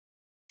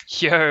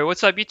Yo,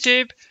 what's up,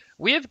 YouTube?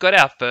 We have got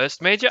our first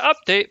major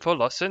update for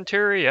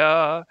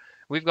Centuria.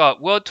 We've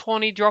got World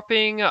 20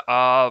 dropping,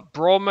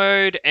 Brawl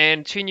mode,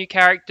 and 2 new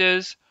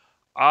characters.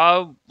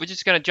 We're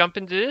just gonna jump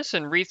into this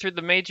and read through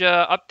the major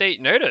update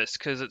notice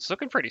because it's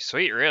looking pretty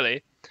sweet,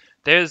 really.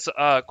 There's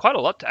quite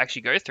a lot to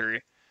actually go through.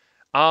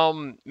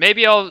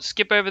 Maybe I'll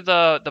skip over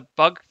the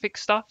bug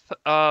fix stuff,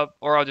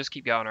 or I'll just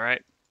keep going. All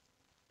right.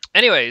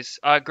 Anyways,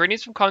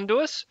 greetings from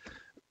Conduis.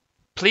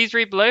 Please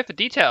read below for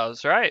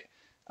details. Right.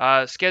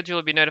 Schedule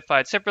will be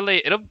notified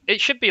separately.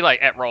 It should be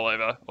like at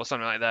rollover or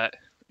something like that.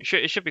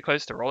 It should be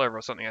close to rollover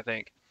or something, I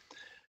think.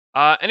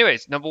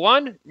 Anyways, number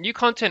one, new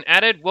content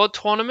added. World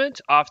Tournament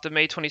after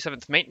May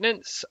 27th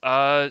maintenance.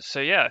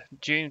 So yeah,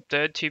 June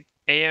 3rd, 2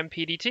 a.m.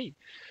 PDT.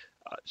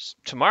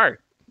 Tomorrow.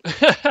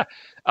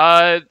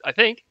 I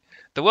think.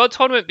 The World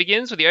Tournament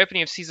begins with the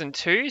opening of Season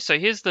 2. So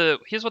here's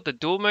what the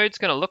duel mode's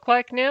going to look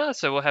like now.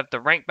 So we'll have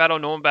the rank battle,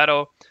 norm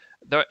battle,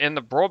 and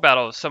the brawl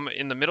battle somewhere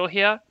in the middle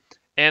here.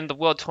 And the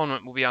World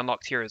Tournament will be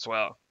unlocked here as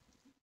well.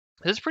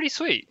 This is pretty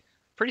sweet.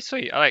 Pretty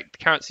sweet. I like the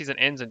current season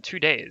ends in 2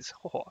 days.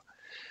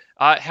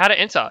 How to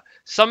enter.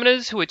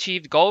 Summoners who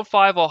achieved Gold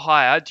 5 or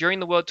higher during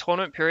the World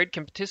Tournament period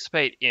can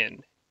participate in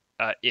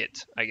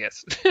it, I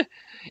guess.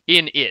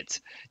 In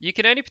it. You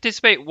can only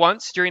participate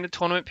once during the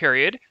tournament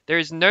period. There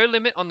is no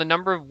limit on the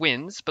number of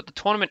wins, but the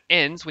tournament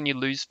ends when you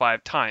lose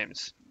 5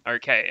 times.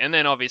 Okay, and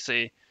then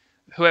obviously,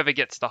 whoever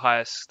gets the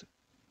highest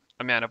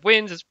amount of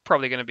wins is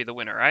probably going to be the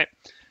winner, right?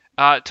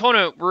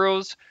 Tournament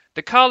rules.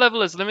 The card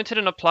level is limited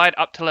and applied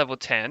up to level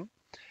 10.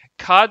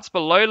 Cards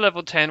below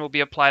level 10 will be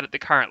applied at the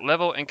current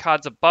level, and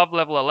cards above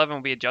level 11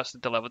 will be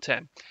adjusted to level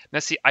 10. Now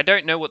see, I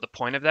don't know what the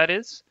point of that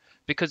is,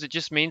 because it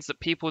just means that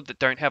people that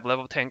don't have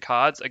level 10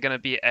 cards are going to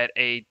be at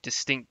a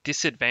distinct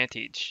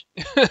disadvantage.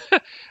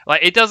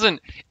 Like it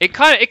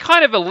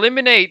kind of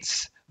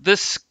eliminates the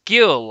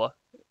skill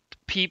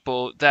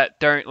people that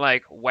don't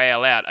like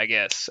whale out, I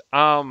guess.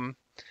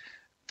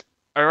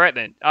 Alright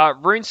then.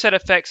 Rune set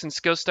effects and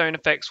skill stone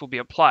effects will be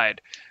applied.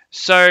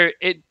 So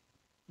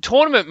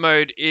tournament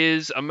mode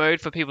is a mode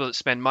for people that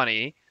spend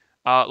money,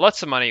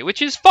 lots of money,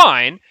 which is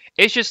fine.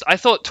 It's just I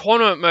thought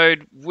tournament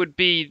mode would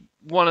be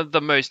one of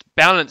the most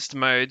balanced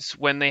modes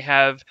when they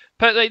have.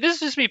 This is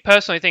just me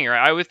personally thinking,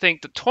 right? I would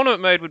think the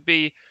tournament mode would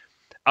be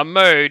a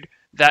mode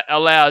that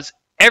allows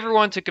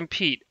everyone to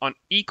compete on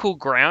equal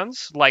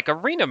grounds, like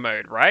arena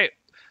mode, right?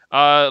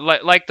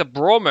 Like the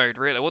brawl mode,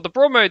 really. Well, the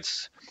brawl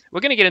mode's we're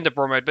gonna get into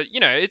brawl mode, but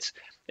you know,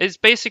 it's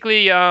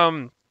basically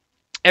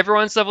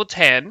everyone's level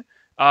 10.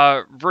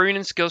 Rune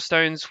and skill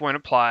stones won't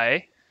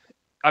apply.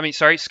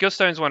 Skill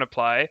stones won't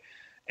apply,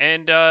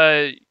 and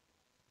I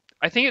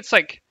think it's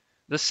like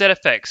the set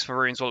effects for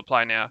runes will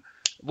apply now.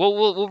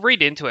 We'll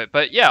read into it,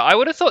 but yeah, I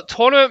would have thought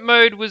tournament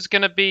mode was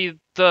gonna be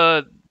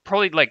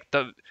probably like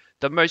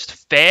the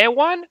most fair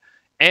one,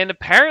 and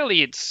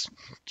apparently it's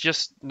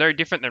just no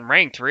different than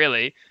ranked,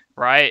 really,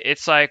 right?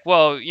 It's like,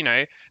 well, you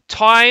know,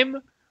 time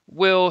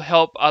will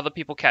help other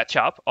people catch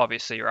up,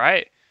 obviously,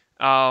 right?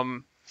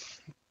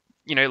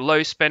 You know,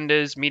 low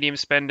spenders, medium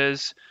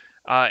spenders,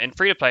 and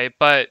free to play.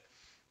 But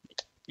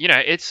you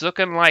know, it's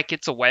looking like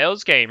it's a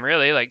whales game,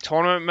 really. Like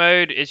tournament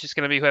mode is just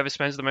going to be whoever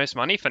spends the most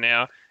money for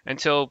now,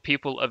 until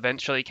people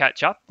eventually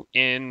catch up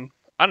in,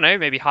 I don't know,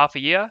 maybe half a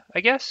year,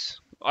 I guess.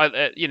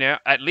 You know,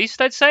 at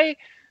least I'd say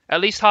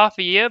at least half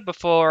a year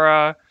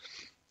before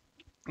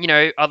you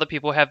know, other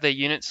people have their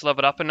units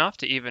leveled up enough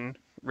to even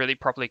really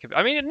properly compete.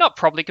 I mean, not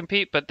properly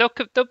compete, but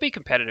they'll be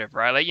competitive,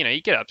 right? Like, you know,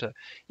 you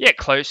get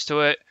close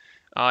to it.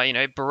 You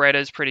know,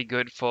 Beretta's pretty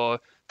good for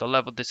the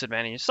level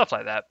disadvantage, stuff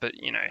like that. But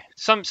you know,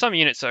 some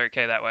units are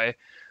okay that way.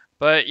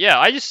 But yeah,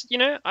 I just, you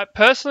know, I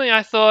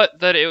thought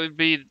that it would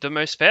be the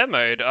most fair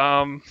mode.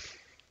 All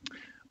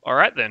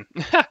right then.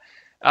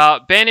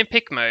 Ban and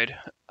pick mode.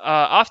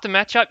 After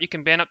matchup, you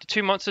can ban up to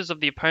 2 monsters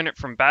of the opponent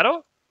from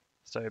battle.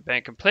 So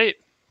ban complete.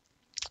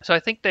 So I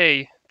think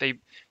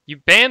you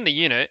ban the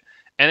unit,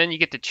 and then you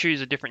get to choose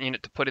a different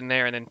unit to put in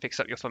there, and then fix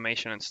up your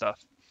formation and stuff.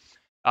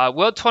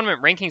 World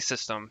Tournament ranking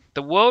system.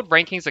 The world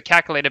rankings are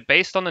calculated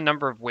based on the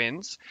number of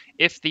wins.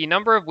 If the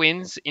number of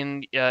wins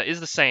is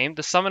the same,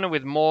 the summoner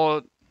with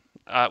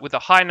a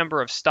high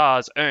number of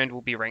stars earned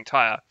will be ranked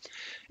higher.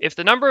 If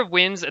the number of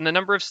wins and the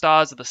number of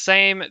stars are the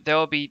same,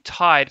 they'll be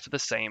tied for the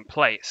same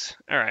place.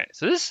 All right,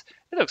 so it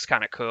looks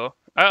kind of cool.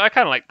 I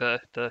kind of like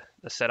the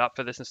setup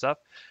for this and stuff.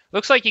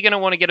 Looks like you're going to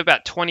want to get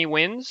about 20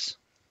 wins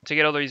to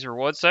get all these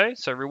rewards though.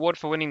 So reward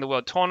for winning the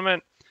World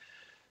Tournament.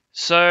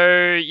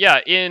 So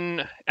yeah,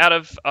 out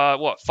of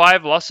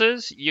 5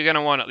 losses, you're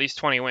gonna want at least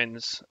 20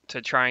 wins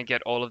to try and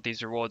get all of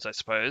these rewards, I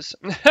suppose.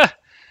 That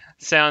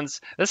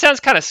sounds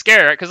kind of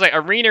scary, right? Because like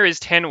arena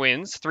is 10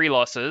 wins, 3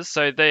 losses,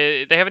 so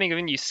they haven't even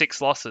given you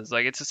 6 losses.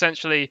 Like it's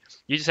essentially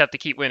you just have to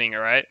keep winning,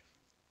 all right?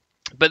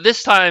 But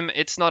this time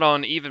it's not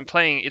on even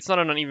playing. It's not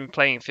on an even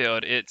playing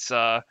field. It's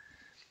I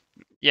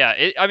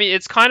mean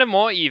it's kind of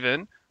more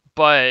even,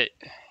 but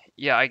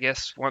yeah, I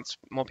guess once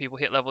more people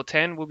hit level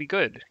 10, we'll be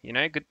good. You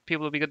know, good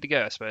people will be good to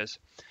go, I suppose.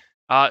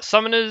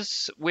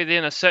 Summoners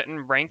within a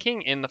certain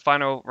ranking in the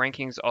final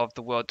rankings of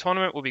the World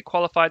Tournament will be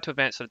qualified to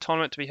advance to the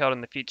tournament to be held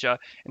in the future,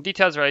 and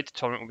details related to the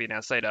tournament will be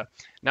announced later.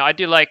 Now, I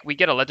do like, we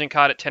get a legend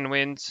card at 10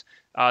 wins.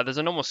 There's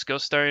a normal skill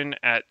stone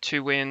at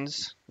 2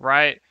 wins,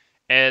 right?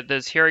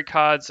 There's hero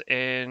cards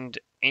and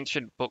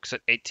ancient books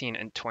at 18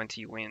 and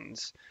 20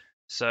 wins.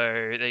 So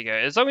there you go.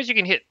 As long as you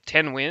can hit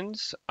 10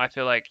 wins, I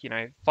feel like,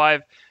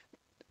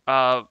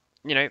 uh,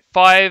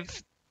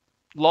 5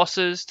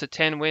 losses to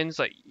 10 wins,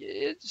 like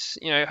it's,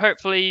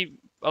 hopefully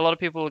a lot of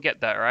people will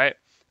get that, right? At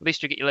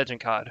least you get your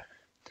legend card.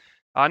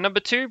 Number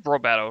 2, Brawl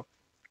Battle.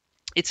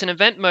 It's an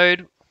event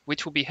mode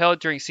which will be held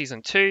during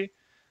season 2.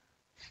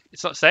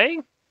 It's not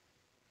saying.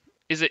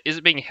 Is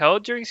it being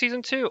held during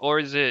season 2 or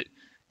is it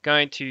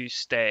going to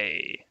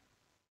stay?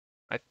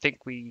 I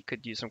think we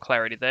could use some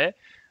clarity there.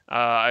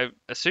 I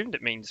assumed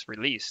it means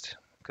released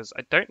because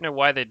I don't know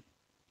why they'd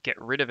get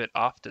rid of it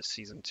after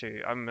season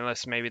 2,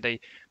 unless maybe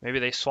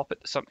they swap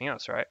it to something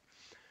else, right?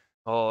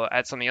 Or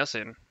add something else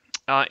in.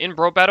 In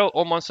Brawl Battle,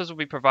 all monsters will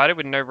be provided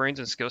with no runes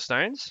and skill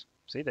stones.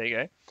 See, there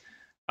you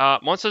go.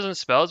 Monsters and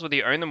spells, whether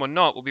you own them or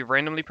not, will be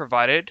randomly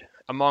provided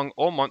among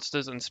all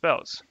monsters and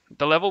spells.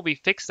 The level will be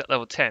fixed at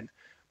level 10.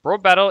 Brawl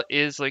Battle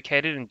is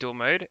located in duel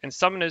mode, and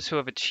summoners who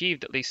have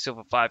achieved at least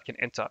Silver 5 can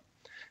enter.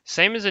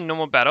 Same as in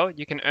normal battle,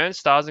 you can earn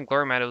stars and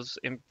glory medals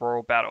in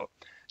Brawl Battle.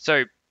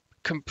 So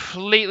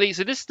completely,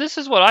 so this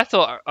is what I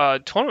thought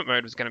tournament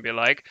mode was going to be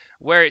like,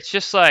 where it's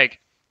just like,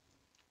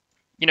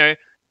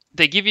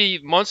 they give you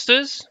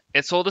monsters,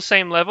 it's all the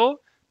same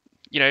level,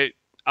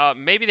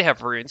 maybe they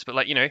have runes,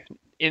 but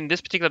in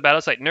this particular battle,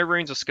 it's like no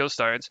runes or skill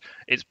stones.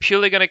 It's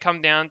purely going to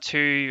come down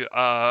to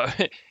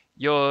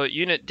your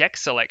unit deck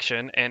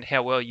selection and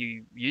how well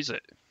you use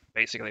it,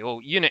 basically. Well,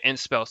 unit and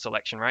spell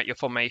selection, right? Your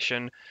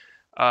formation,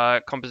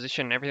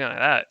 composition, everything like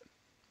that.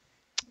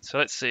 So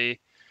let's see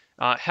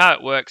how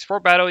it works. For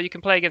battle, you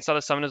can play against other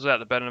summoners without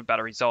the burden of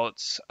battle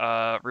results.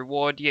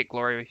 Reward, you get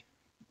glory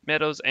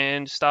medals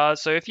and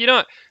stars. So if you're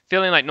not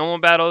feeling like normal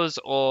battles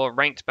or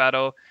ranked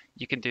battle,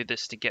 you can do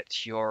this to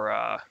get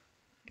your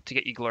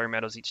glory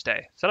medals each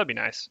day. So that'll be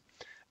nice.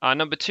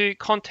 Number 2,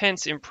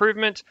 contents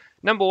improvement.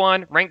 Number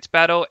 1, ranked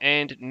battle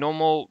and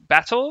normal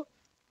battle.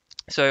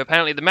 So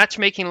apparently the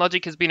matchmaking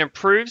logic has been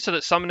improved so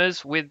that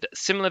summoners with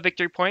similar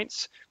victory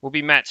points will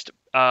be matched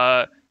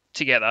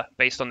together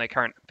based on their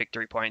current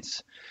victory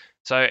points.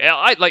 So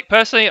I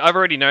personally, I've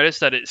already noticed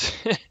that it's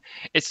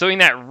it's doing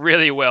that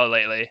really well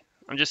lately.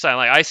 I'm just saying,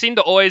 I seem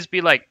to always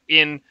be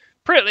in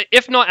pretty,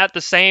 if not at the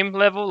same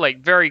level,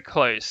 very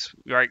close,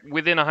 right,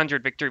 within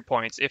 100 victory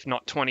points, if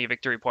not 20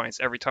 victory points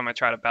every time I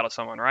try to battle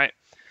someone, right?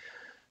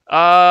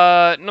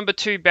 Number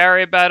 2,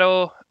 barrier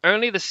battle.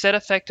 Only the set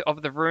effect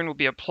of the rune will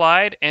be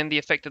applied, and the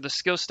effect of the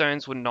skill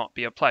stones will not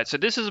be applied. So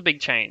this is a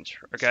big change,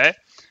 okay?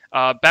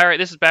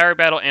 This is barrier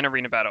battle and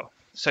arena battle.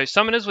 So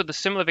summoners with the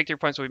similar victory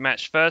points will be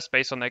matched first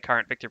based on their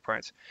current victory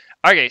points.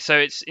 Okay, so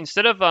it's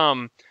instead of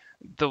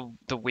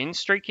the win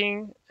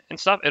streaking and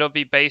stuff, it'll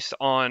be based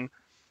on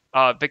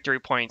victory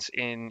points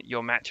in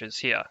your matches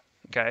here.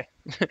 Okay,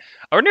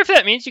 I wonder if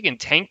that means you can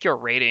tank your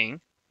rating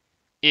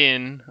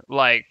in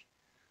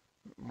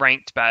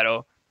ranked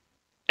battle,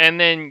 and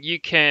then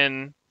you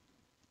can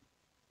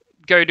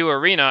go to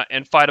arena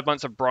and fight a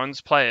bunch of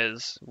bronze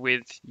players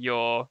with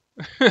your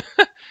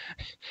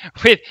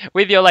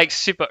with your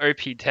super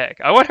OP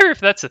tech. I wonder if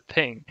that's a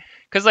thing,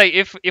 because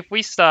if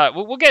we start,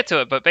 we'll get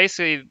to it, but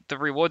basically the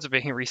rewards are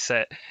being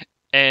reset,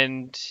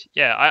 and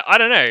yeah, I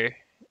don't know.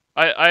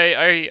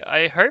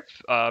 I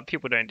hope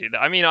people don't do that.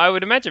 I mean, I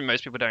would imagine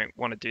most people don't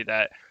want to do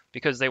that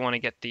because they want to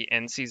get the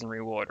end season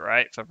reward,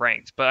 right, for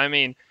ranked. But I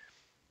mean,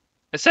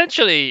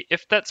 essentially,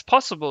 if that's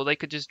possible, they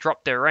could just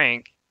drop their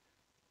rank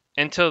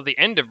until the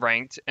end of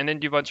ranked and then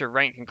do a bunch of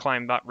rank and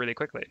climb up really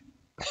quickly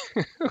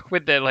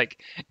with their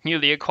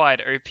newly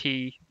acquired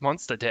OP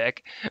monster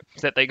deck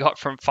that they got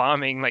from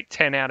farming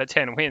 10 out of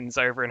 10 wins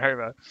over and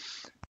over.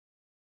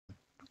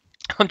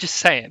 I'm just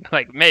saying,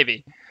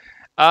 maybe.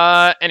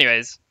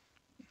 Anyways,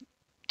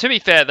 to be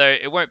fair though,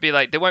 it won't be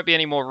there won't be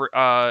any more.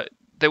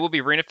 There will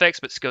be rune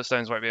effects, but skill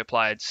stones won't be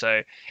applied.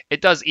 So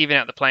it does even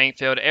out the playing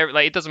field.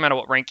 It doesn't matter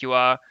what rank you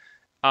are.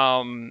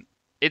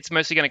 It's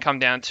mostly going to come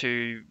down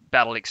to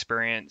battle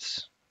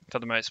experience for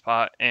the most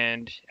part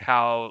and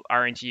how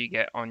RNG you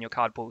get on your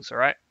card pools. All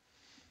right.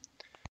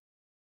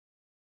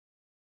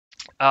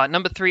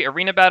 Number 3,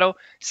 arena battle.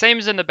 Same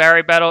as in the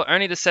barrier battle,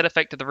 only the set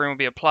effect of the rune will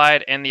be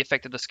applied and the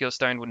effect of the skill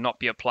stone will not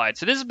be applied.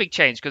 So this is a big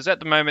change because at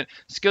the moment,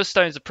 skill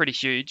stones are pretty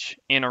huge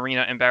in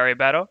arena and barrier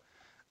battle.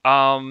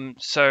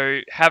 So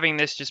having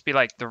this just be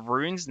the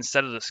runes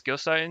instead of the skill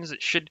stones,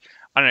 it should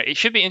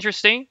be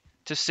interesting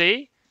to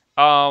see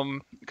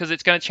because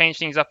it's going to change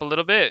things up a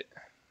little bit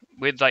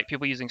with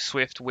people using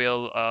Swift,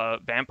 Will,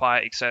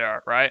 Vampire,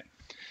 etc. Right?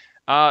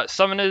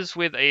 Summoners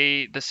with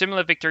the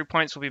similar victory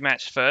points will be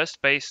matched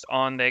first based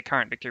on their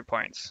current victory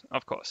points,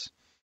 of course.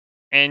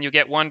 And you'll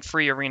get 1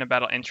 free arena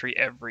battle entry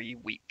every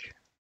week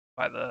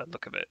by the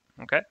look of it,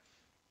 okay?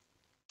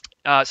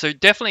 So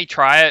definitely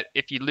try it.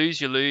 If you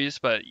lose, you lose,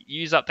 but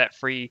use up that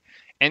free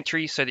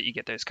entry so that you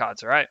get those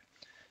cards, all right?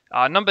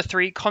 Number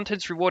 3,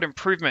 contents reward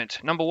improvement.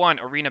 Number 1,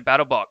 arena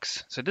battle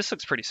box. So this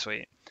looks pretty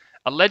sweet.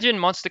 A legend,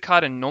 monster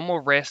card, and normal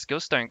rare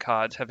skillstone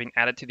cards have been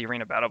added to the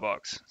arena battle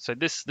box. So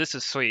this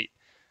is sweet,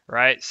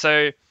 right?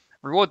 So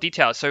reward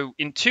details. So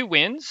in 2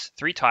 wins,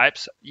 3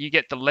 types, you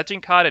get the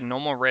legend card and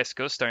normal rare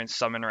skillstone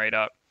summon rate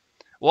up.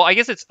 Well, I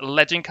guess it's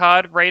legend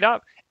card rate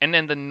up, and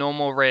then the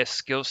normal rare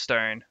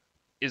skillstone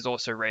is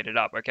also rated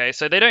up. Okay,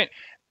 so they're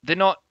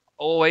not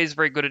always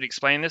very good at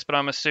explaining this, but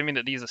I'm assuming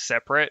that these are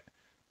separate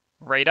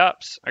rate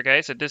ups.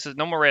 Okay, so this is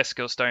normal rare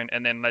skillstone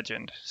and then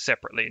legend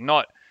separately,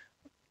 not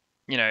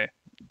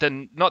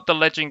not the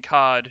legend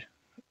card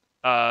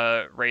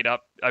rate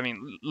up. I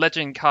mean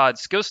legend card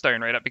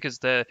skillstone rate up because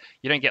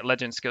you don't get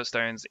legend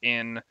skillstones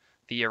in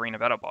the arena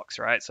battle box,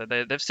 right? So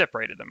they've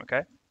separated them.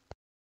 Okay,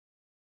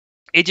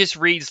 it just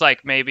reads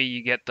like maybe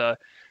you get the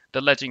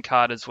legend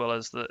card as well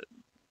as the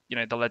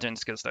legend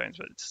skillstones,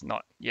 but it's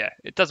not. Yeah,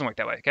 it doesn't work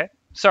that way. Okay,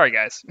 sorry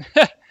guys.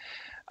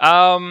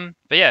 But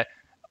yeah,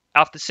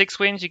 after 6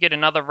 wins, you get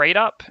another rate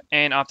up,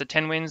 and after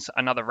 10 wins,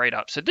 another rate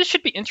up. So this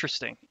should be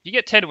interesting. You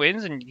get 10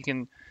 wins, and you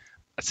can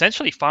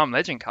essentially farm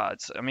legend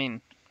cards. I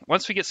mean,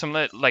 once we get some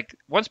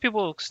once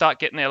people start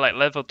getting their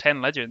level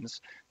 10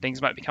 legends,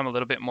 things might become a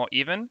little bit more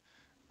even.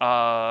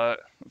 For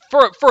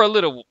a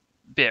little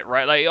bit,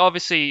 right? Like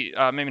obviously,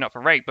 maybe not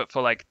for rank, but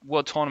for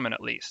world tournament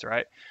at least,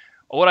 right?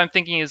 What I'm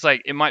thinking is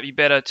it might be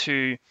better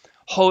to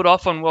hold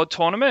off on world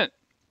tournament,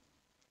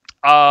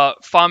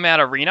 farm out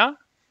arena,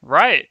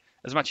 right?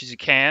 As much as you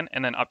can,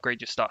 and then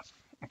upgrade your stuff.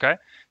 Okay,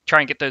 try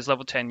and get those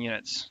level 10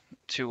 units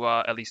to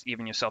at least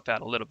even yourself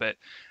out a little bit,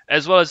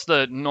 as well as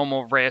the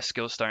normal rare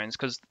skill stones,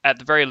 because at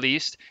the very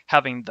least,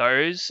 having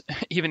those,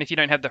 even if you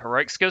don't have the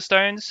heroic skill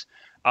stones,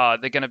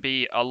 they're going to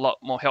be a lot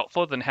more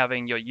helpful than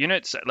having your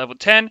units at level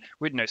 10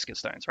 with no skill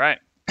stones, right?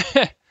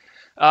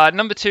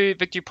 Number 2,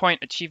 victory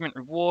point achievement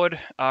reward.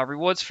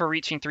 Rewards for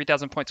reaching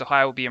 3,000 points or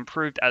higher will be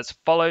improved as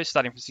follows,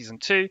 starting from Season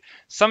 2.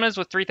 Summoners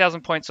with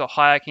 3,000 points or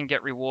higher can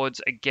get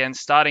rewards again,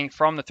 starting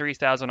from the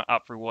 3,000 or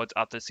up rewards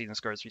after the season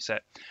score is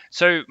reset.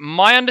 So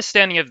my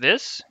understanding of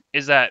this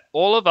is that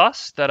all of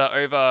us that are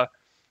over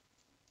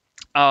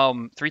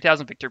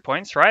 3,000 victory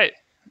points, right?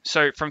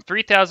 So from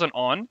 3,000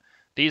 on,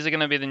 these are going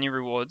to be the new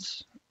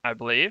rewards, I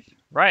believe,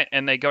 right?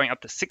 And they're going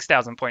up to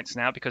 6,000 points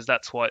now because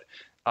that's what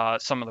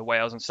some of the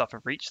whales and stuff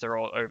have reached. They're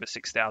all over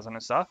 6,000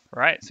 and stuff,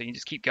 right? So you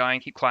just keep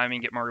going, keep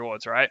climbing, get more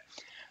rewards, right?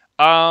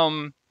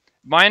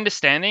 My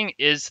understanding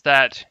is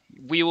that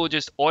we will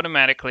just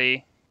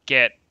automatically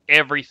get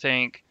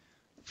everything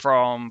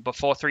from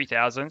before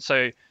 3,000.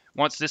 So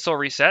once this all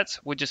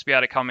resets, we'll just be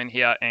able to come in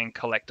here and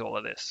collect all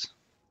of this.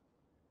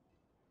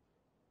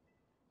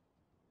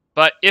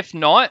 But if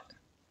not,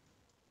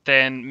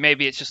 then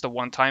maybe it's just a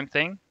one-time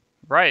thing,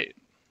 right?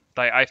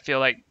 I feel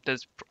like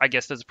there's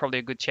probably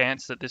a good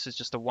chance that this is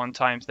just a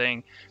one-time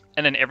thing,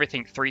 and then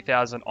everything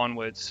 3,000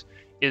 onwards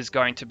is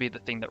going to be the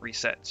thing that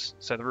resets.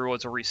 So the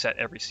rewards will reset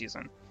every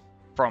season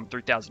from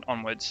 3,000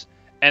 onwards,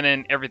 and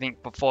then everything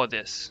before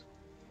this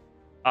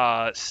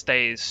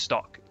stays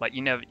stock.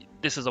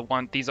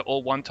 These are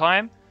all one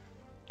time,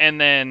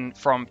 and then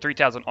from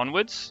 3,000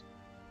 onwards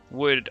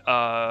would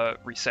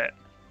reset.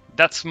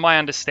 That's my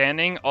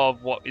understanding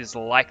of what is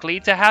likely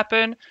to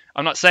happen.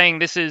 I'm not saying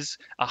this is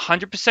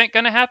 100%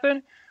 going to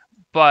happen,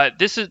 but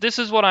this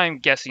is what I'm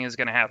guessing is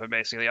going to happen.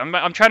 Basically,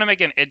 I'm trying to make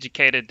an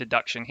educated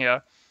deduction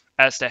here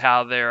as to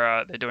how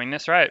they're doing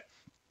this, right?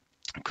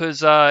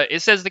 Because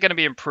it says they're going to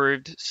be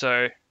improved.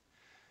 So,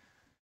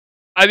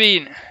 I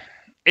mean,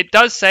 it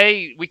does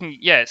say we can.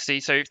 Yeah, see,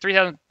 so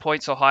 3,000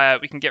 points or higher,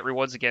 we can get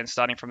rewards again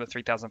starting from the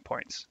 3,000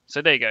 points.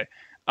 So there you go.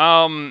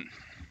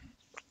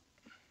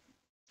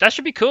 That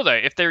should be cool though.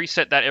 If they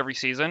reset that every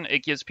season,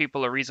 it gives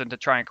people a reason to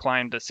try and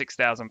climb to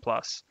 6,000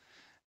 plus.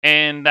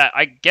 And that,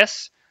 I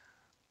guess,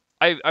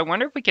 I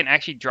wonder if we can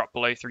actually drop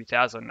below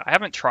 3,000. I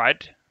haven't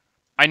tried.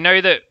 I know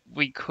that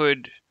we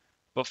could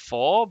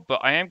before,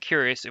 but I am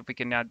curious if we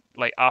can now,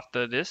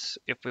 after this,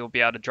 if we'll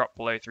be able to drop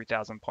below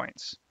 3,000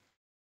 points.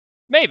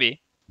 Maybe.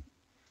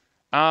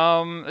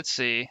 Let's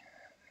see.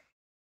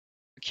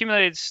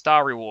 Accumulated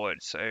star reward.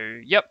 So,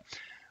 yep.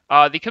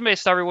 The accumulated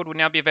star reward will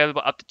now be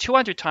available up to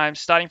 200 times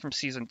starting from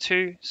Season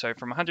 2. So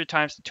from 100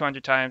 times to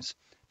 200 times.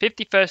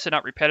 51st and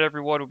up repetitive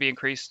reward will be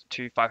increased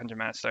to 500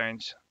 mana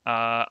stones.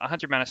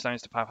 100 mana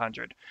stones to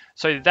 500.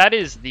 So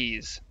that's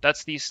these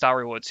star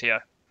rewards here.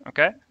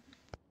 Okay?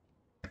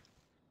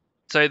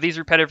 So these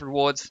repetitive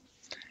rewards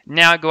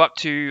now go up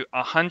to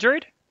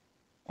 100.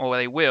 Or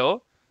they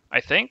will, I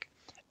think.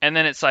 And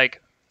then it's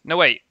no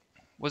wait.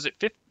 Was it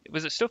 50?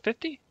 Was it still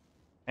 50?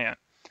 Yeah.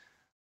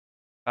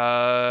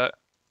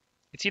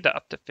 It's either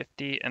up to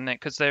 50 and then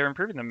because they're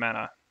improving the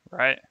mana,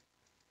 right?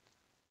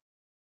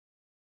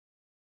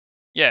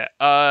 Yeah.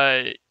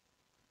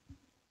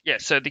 Yeah.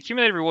 So the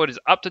accumulated reward is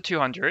up to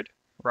 200,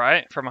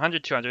 right? From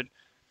 100 to 200.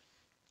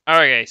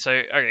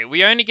 Okay.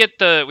 We only get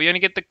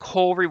the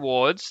core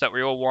rewards that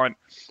we all want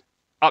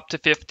up to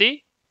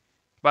 50,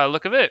 by the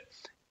look of it,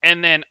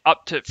 and then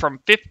from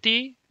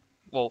 50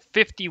 well,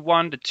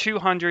 51 to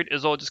 200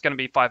 is all just going to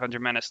be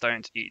 500 mana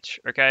stones each,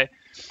 okay?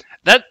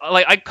 That,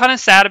 like, I'm kind of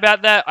sad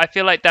about that. I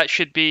feel like that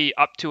should be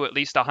up to at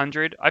least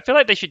 100. I feel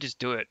like they should just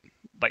do it,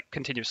 like,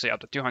 continuously up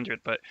to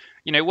 200, but,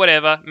 you know,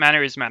 whatever.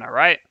 Mana is mana,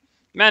 right?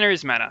 Mana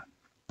is mana.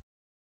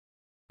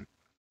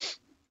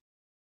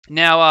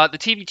 Now, the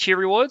TV cheer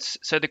rewards.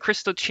 So the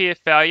crystal cheer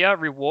failure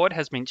reward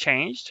has been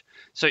changed.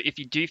 So if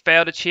you do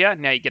fail to cheer,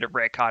 now you get a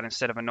rare card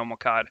instead of a normal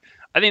card.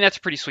 I think that's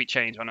a pretty sweet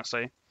change,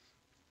 honestly.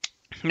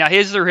 Now,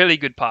 here's the really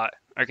good part,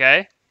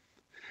 okay?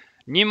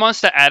 New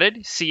monster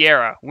added,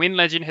 Sierra. Wind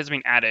Legend has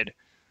been added.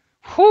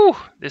 Whew,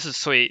 this is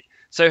sweet.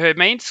 So her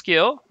main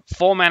skill,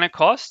 4 mana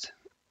cost,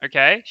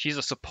 okay, she's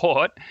a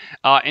support,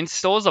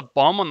 installs a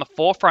bomb on the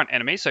forefront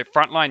enemy, so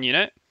frontline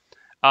unit.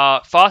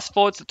 Fast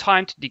forwards the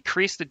time to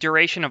decrease the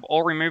duration of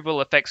all removal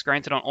effects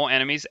granted on all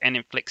enemies and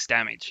inflicts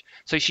damage.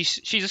 So she's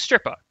a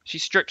stripper. She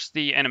strips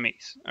the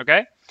enemies,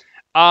 okay?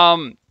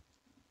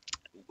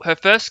 Her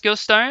first skill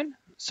stone,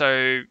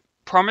 so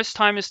Promise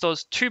Time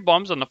installs 2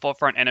 bombs on the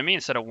forefront enemy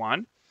instead of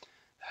 1.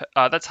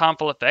 That's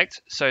harmful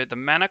effect. So the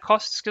mana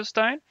cost skill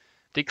stone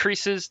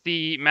decreases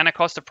the mana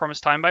cost of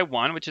Promise Time by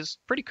 1, which is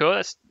pretty cool.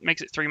 That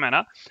makes it 3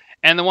 mana.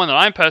 And the one that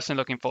I'm personally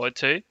looking forward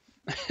to,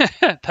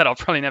 that I'll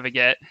probably never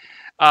get,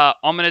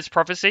 Ominous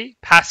Prophecy,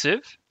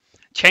 passive,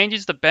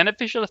 changes the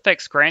beneficial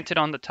effects granted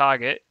on the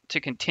target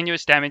to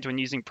continuous damage when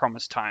using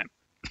Promise Time.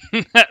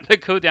 The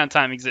cooldown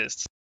time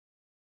exists.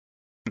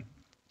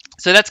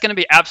 So that's going to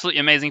be absolutely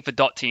amazing for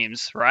dot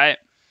teams, right?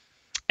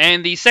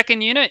 And the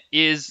second unit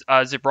is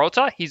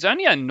Gibraltar. He's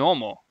only a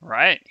normal,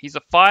 right? He's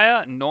a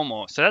fire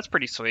normal, so that's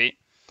pretty sweet.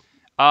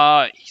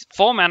 4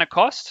 mana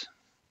cost,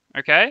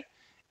 okay?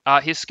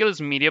 His skill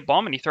is Meteor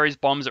Bomb, and he throws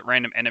bombs at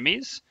random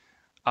enemies.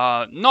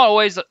 Not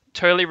always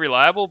totally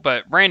reliable,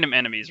 but random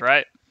enemies,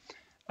 right?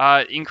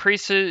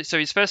 Increases, so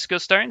his first skill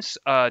stone's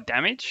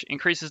damage,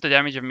 increases the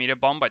damage of Meteor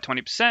Bomb by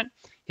 20%.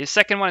 His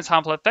second one is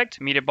harmful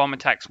effect, Meteor Bomb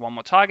attacks one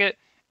more target.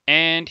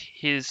 And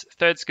his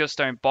third skill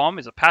stone, Bomb,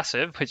 is a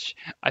passive, which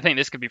I think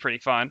this could be pretty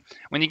fun.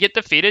 When you get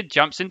defeated,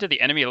 jumps into the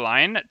enemy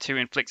line to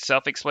inflict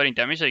self-exploding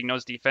damage that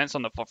ignores defense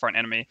on the forefront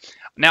enemy.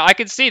 Now, I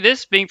could see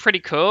this being pretty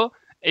cool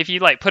if you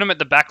like put him at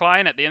the back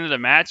line at the end of the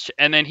match,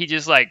 and then he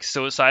just like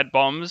suicide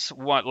bombs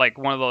one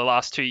of the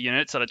last 2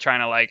 units that are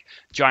trying to like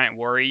giant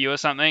worry you or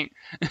something.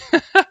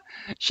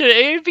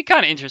 It'd be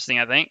kind of interesting,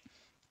 I think.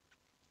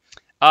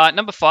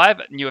 Number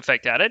 5, new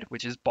effect added,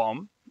 which is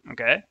Bomb.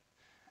 Okay.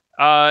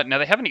 Now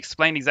they haven't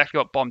explained exactly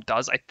what Bomb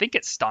does. I think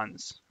it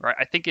stuns, right?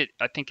 I think it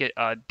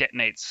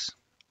detonates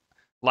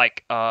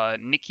like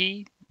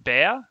Nikki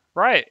Bear,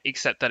 right?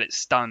 Except that it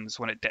stuns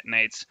when it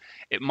detonates.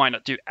 It might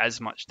not do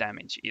as much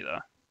damage either.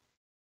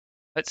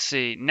 Let's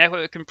see,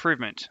 network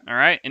improvement. All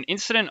right, an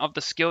incident of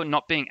the skill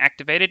not being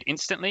activated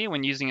instantly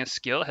when using a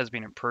skill has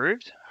been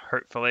improved,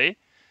 hopefully.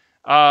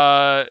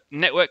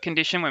 Network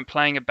condition when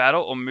playing a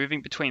battle or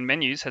moving between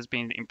menus has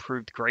been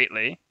improved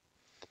greatly.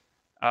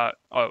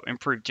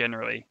 Improved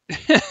generally.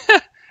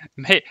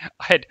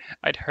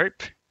 I'd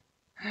hope.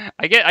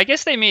 I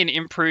guess they mean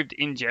improved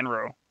in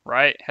general,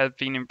 right? Have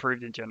been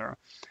improved in general.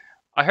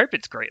 I hope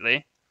it's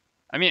greatly.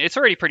 I mean, it's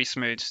already pretty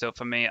smooth still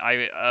for me.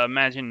 I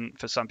imagine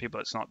for some people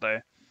it's not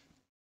though.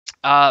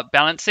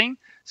 Balancing.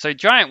 So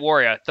Giant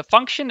Warrior, the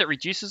function that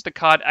reduces the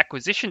card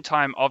acquisition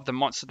time of the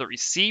monster that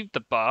received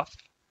the buff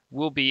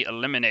will be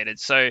eliminated.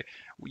 So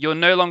you'll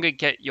no longer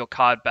get your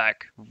card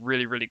back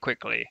really, really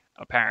quickly,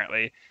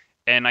 apparently.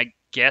 And I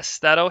guess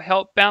that'll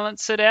help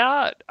balance it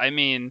out. I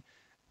mean,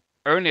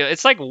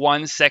 it's like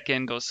 1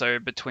 second or so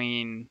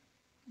between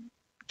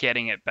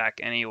getting it back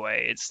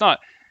anyway. It's not,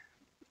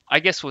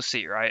 I guess we'll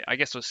see, right? I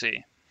guess we'll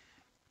see.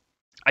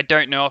 I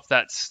don't know if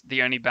that's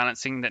the only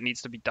balancing that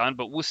needs to be done,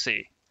 but we'll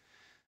see.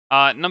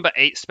 Number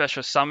 8,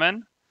 Special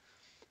Summon.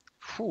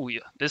 Whew,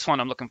 this one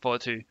I'm looking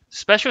forward to.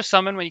 Special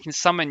Summon, when you can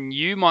summon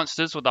new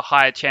monsters with a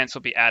higher chance,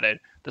 will be added.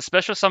 The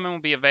Special Summon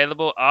will be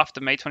available after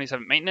May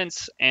 27th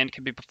maintenance and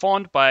can be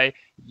performed by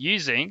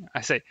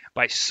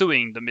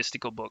suing the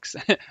mystical books,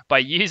 by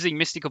using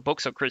mystical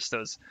books or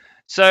crystals.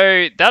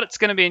 So that's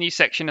going to be a new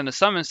section in the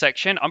summon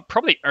section. I'm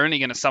probably only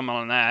going to summon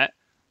on that,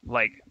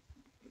 like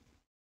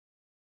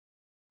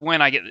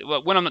when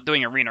I'm not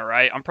doing arena,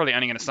 right? I'm probably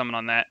only going to summon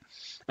on that.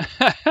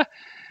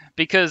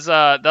 Because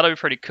that'll be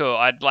pretty cool.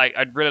 I'd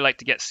really like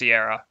to get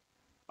Sierra.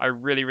 I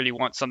really, really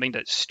want something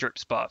that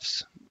strips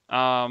buffs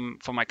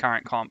for my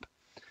current comp.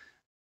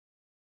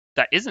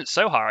 That isn't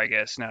Sohar, I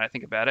guess, now that I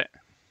think about it.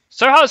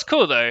 Sohar's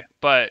cool though,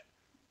 but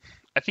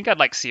I think I'd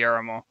like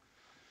Sierra more.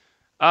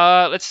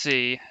 Let's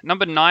see.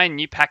 Number 9,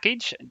 new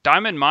package.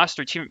 Diamond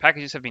Master Achievement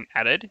packages have been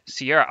added.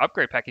 Sierra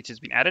Upgrade package has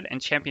been added.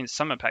 And Champion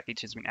Summer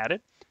package has been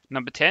added.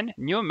 Number 10,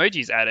 new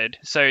emojis added.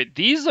 So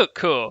these look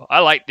cool. I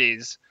like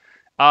these.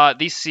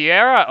 These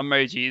Sierra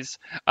emojis,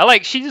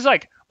 she's just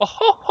like, oh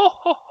ho ho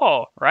ho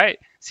ho, right?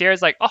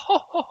 Sierra's like, oh ho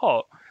ho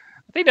ho.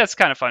 I think that's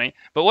kind of funny.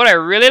 But what I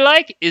really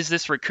like is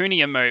this Rakuni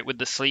emote with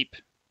the sleep.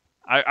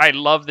 I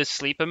love this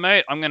sleep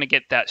emote. I'm going to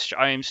get that.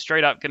 I am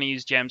straight up going to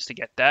use gems to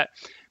get that.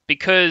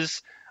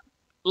 Because,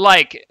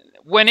 like,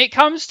 when it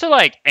comes to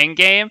like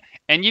endgame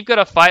and you've got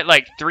to fight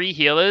like 3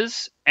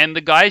 healers and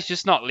the guy's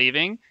just not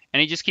leaving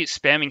and he just keeps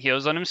spamming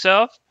heals on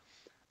himself,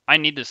 I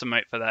need this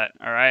emote for that.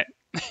 All right.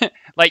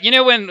 Like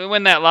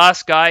when that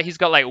last guy, he's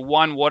got like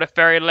 1 water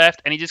fairy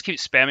left and he just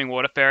keeps spamming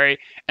water fairy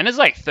and there's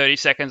like 30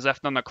 seconds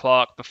left on the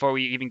clock before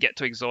we even get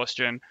to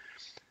exhaustion.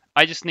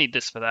 I just need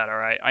this for that. All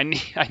right. I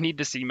need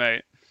this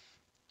emote.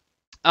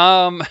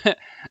 Um,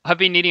 I've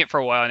been needing it for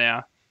a while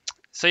now.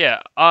 So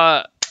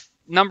yeah.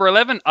 Number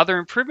 11, other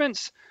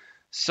improvements.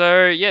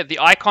 So yeah, the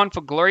icon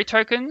for glory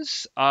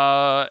tokens.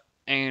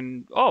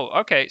 And oh,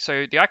 okay.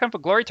 So the icon for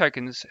glory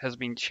tokens has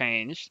been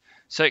changed,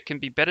 so it can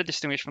be better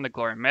distinguished from the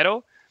glory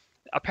medal.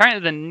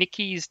 Apparently, the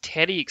Nikki's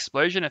Teddy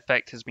explosion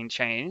effect has been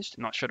changed.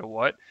 Not sure to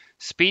what.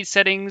 Speed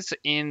settings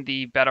in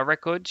the battle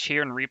record,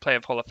 cheer, and replay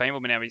of Hall of Fame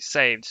will now be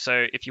saved.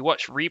 So if you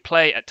watch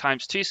replay at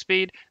times 2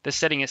 speed, the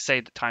setting is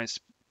saved at times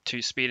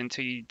 2 speed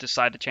until you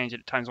decide to change it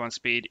to times 1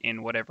 speed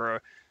in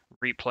whatever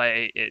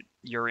replay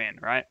you're in,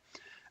 right?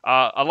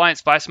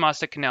 Alliance Vice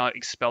Master can now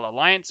expel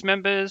Alliance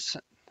members.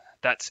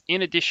 That's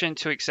in addition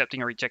to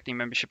accepting or rejecting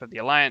membership of the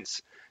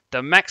Alliance.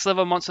 The max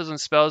level monsters and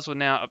spells will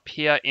now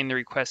appear in the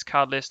request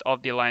card list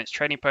of the Alliance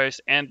trading post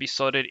and be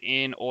sorted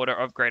in order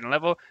of grade and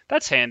level.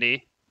 That's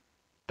handy.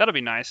 That'll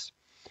be nice.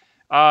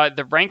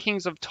 The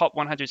rankings of top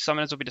 100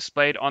 summoners will be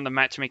displayed on the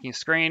matchmaking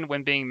screen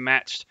when being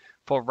matched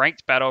for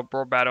ranked battle,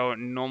 brawl battle,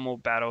 normal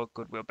battle,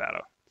 goodwill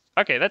battle.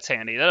 Okay, that's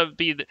handy. That'll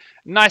be the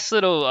nice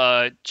little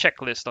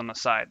checklist on the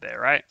side there,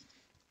 right?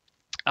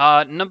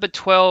 Number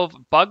 12,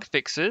 bug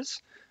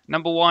fixes.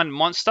 Number 1,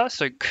 monster.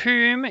 So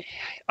Coom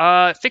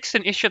fixed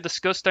an issue of the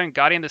skill stone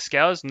Guardian of the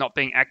Scales not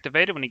being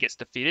activated when he gets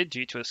defeated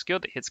due to a skill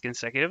that hits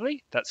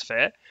consecutively. That's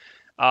fair.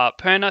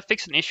 Perna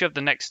fixed an issue of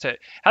the next turn.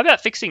 How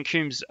about fixing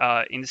Coom's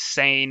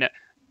insane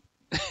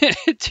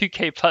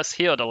 2k plus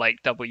heal to like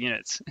double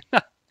units?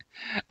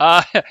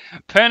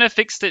 Perna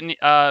fixed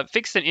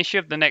an issue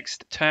of the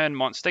next turn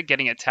monster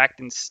getting attacked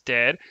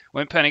instead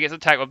when Perna gets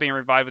attacked while being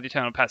revived with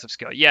eternal passive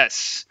skill.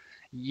 Yes.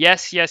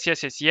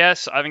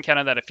 Yes. I've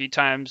encountered that a few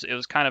times. It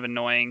was kind of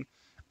annoying.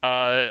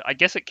 I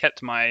guess it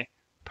kept my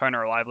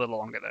Perna alive a little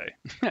longer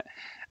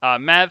though.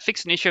 Mav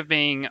fixed an issue of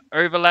being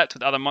overlapped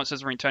with other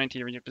monsters when returning to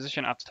your original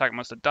position after target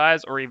monster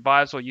dies or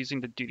revives while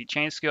using the duty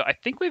chain skill. I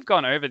think we've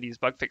gone over these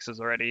bug fixes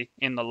already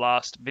in the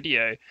last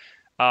video.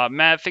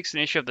 Mav fixed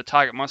an issue of the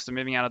target monster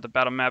moving out of the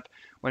battle map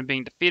when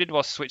being defeated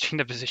while switching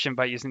the position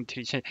by using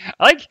duty chain.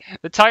 I like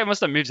the target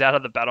monster moves out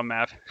of the battle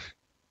map.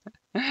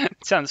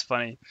 Sounds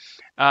funny.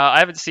 I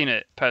haven't seen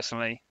it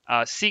personally.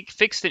 Seek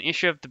fixed an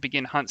issue of the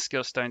begin hunt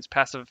skill stone's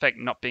passive effect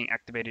not being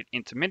activated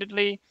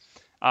intermittently.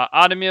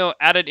 Artemil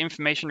added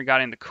information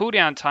regarding the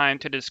cooldown time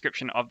to the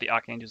description of the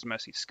Archangel's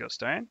Mercy skill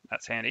stone.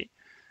 That's handy.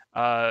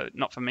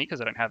 Not for me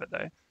because I don't have it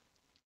though.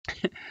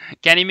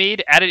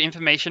 Ganymede added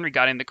information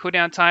regarding the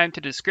cooldown time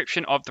to the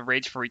description of the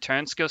Rage for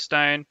Return skill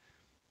stone.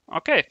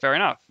 Okay, fair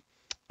enough.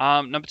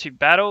 Number 2,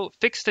 battle.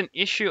 Fixed an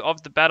issue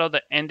of the battle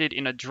that ended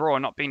in a draw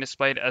not being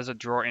displayed as a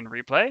draw in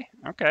replay.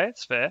 Okay,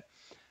 it's fair.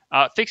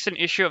 Fixed an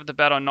issue of the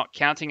battle not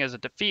counting as a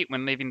defeat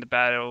when leaving the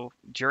battle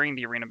during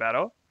the arena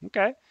battle.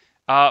 Okay.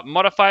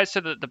 Modified so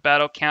that the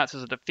battle counts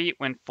as a defeat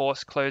when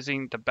forced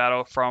closing the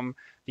battle from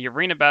the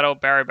arena battle,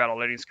 barrier battle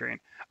loading screen.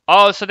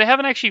 Oh, so they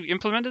haven't actually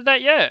implemented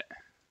that yet?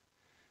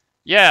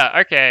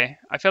 Yeah, okay.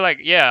 I feel like,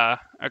 yeah.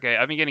 Okay,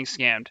 I've been getting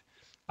scammed.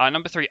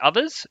 Number 3,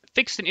 others.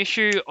 Fixed an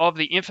issue of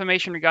the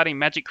information regarding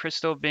Magic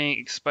Crystal being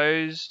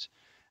exposed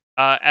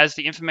as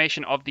the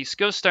information of the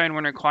skill stone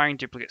when requiring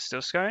duplicate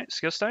skill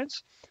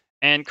stones.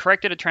 And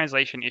corrected a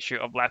translation issue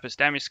of Lapis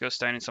Damage skill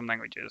stone in some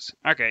languages.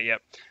 Okay,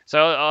 yep. So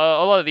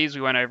a lot of these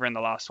we went over in the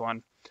last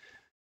one.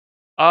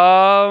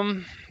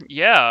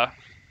 Yeah.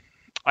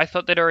 I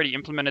thought they'd already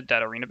implemented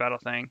that arena battle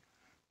thing.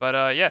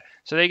 But yeah.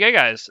 So there you go,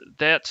 guys.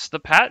 That's the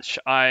patch.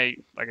 Like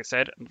I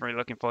said, I'm really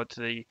looking forward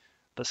to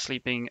the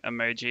sleeping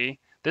emoji.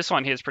 This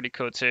one here is pretty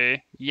cool too.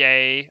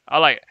 Yay.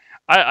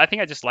 I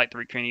think I just like the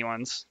Raccoony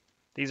ones.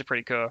 These are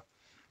pretty cool.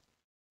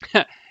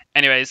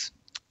 Anyways,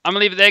 I'm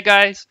gonna leave it there,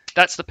 guys.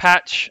 That's the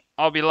patch.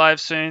 I'll be live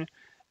soon.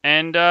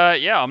 And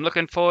yeah, I'm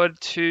looking forward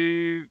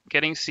to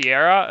getting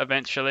Sierra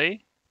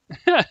eventually.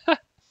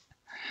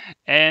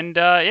 And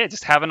yeah,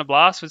 just having a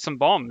blast with some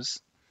bombs.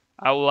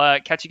 I will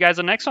catch you guys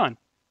on the next one.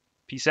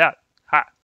 Peace out. Ha.